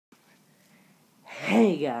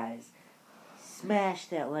Hey guys, smash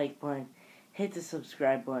that like button, hit the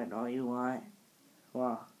subscribe button all you want.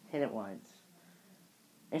 Well, hit it once.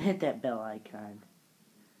 And hit that bell icon.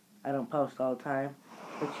 I don't post all the time,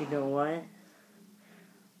 but you know what?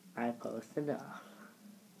 I post enough.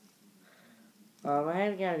 I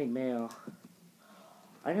haven't got any mail.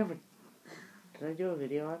 Did I do a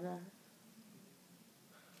video on that?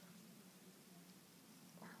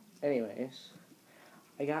 Anyways,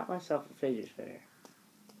 I got myself a fidget spinner.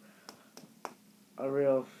 A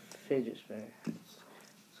real fidget spinner.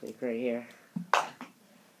 It's like right here.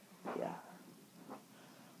 Yeah.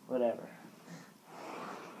 Whatever.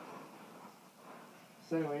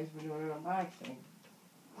 So anyways, we're doing an unboxing.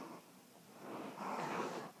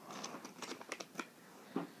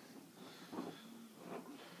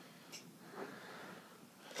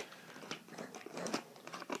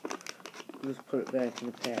 Just put it back in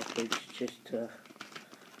the package just to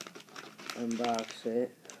unbox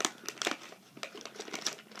it.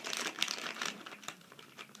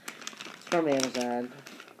 It's from Amazon.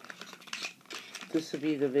 This will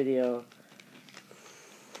be the video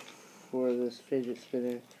for this fidget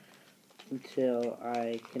spinner until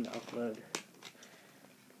I can upload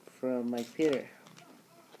from my computer.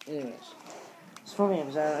 Anyways, it's from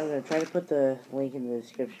Amazon. I'm going to try to put the link in the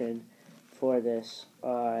description for this.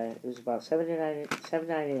 It was about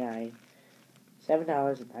 $7.99.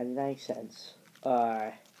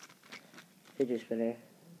 Fidget spinner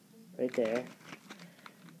right there.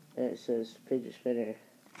 And it says fidget spinner.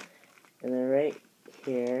 And then right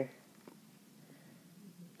here,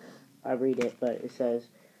 I read it, but it says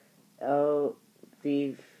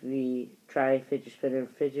LVV Try Fidget Spinner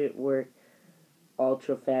Fidget Work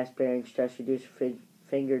Ultra Fast Bearing Stress Reducer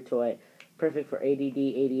Finger Toy. Perfect for ADD,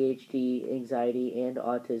 ADHD, anxiety, and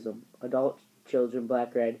autism. Adult, children,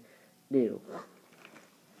 black, red, new.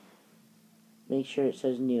 Make sure it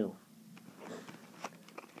says new.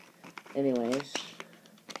 Anyways,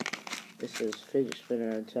 this is fidget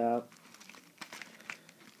spinner on top.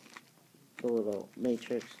 A little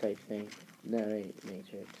matrix type thing. Not a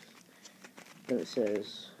matrix. Then it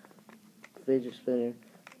says fidget spinner,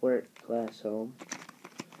 work, class, home.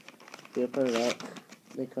 You open it up.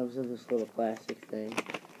 It comes in this little plastic thing.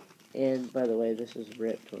 And by the way, this is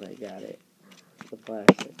ripped when I got it. The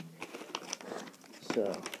plastic.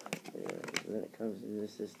 So, anyways, then it comes in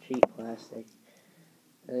this cheap plastic.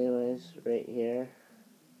 Anyways, right here.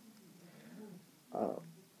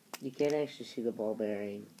 You can't actually see the ball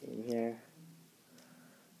bearing in here.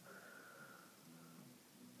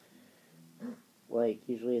 Like,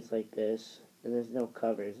 usually it's like this, and there's no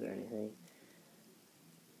covers or anything.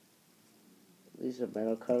 These are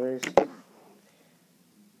metal covers.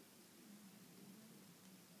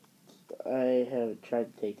 I haven't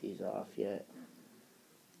tried to take these off yet.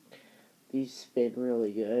 These spin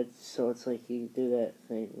really good, so it's like you can do that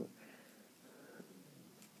thing.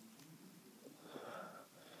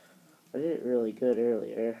 I did it really good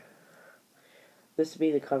earlier. This will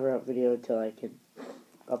be the cover-up video until I can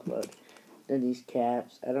upload. Then these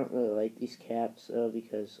caps, I don't really like these caps though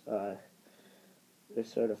because they're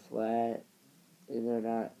sort of flat and they're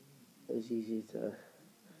not as easy to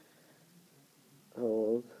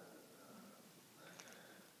hold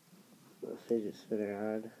the fidget spinner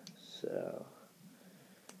on. So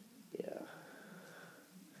yeah,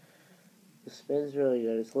 the spin's really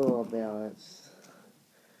good. It's a little unbalanced.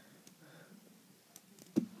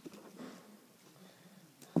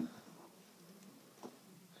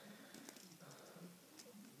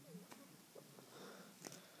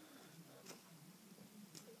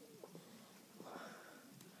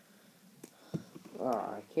 Oh,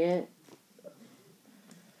 I can't.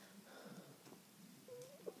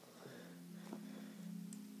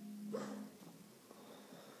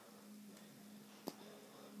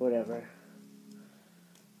 Whatever.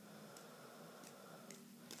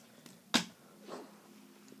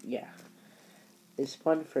 Yeah. It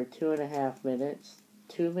spun for 2.5 minutes.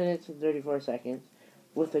 2 minutes and 34 seconds.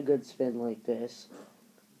 With a good spin like this.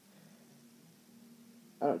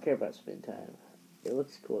 I don't care about spin time. It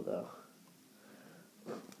looks cool though.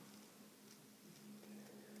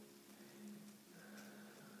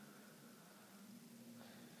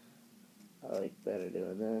 I like better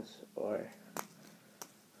doing this, or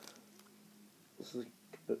this is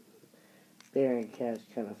bearing caps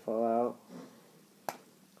kind of fall out.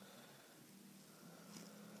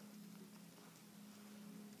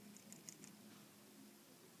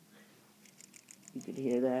 You can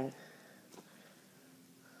hear that.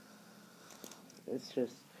 It's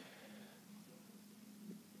just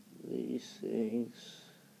these things,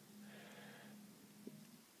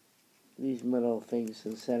 these metal things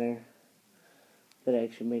in the center. that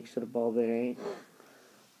actually makes it a ball bearing.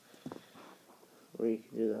 Or you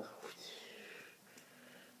can do the...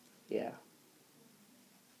 Yeah.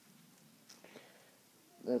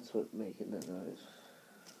 That's what making that noise.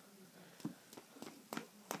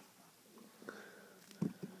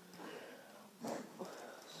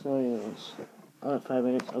 So anyways, I'm at 5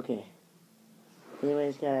 minutes. Okay.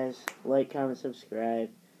 Anyways, guys, like, comment, subscribe.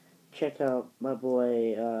 Check out my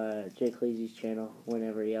boy Jake Leasy's channel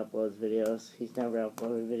whenever he uploads videos. He's never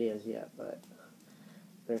uploaded videos yet, but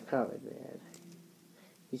they're coming, man.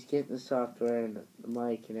 He's getting the software and the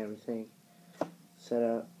mic and everything set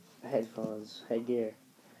up, headphones, headgear,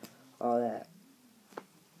 all that.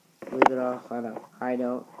 Leave it off on a high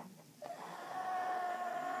note.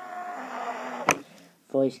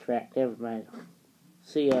 Voice crack, never mind.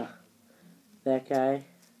 See ya. That guy.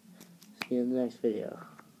 See you in the next video.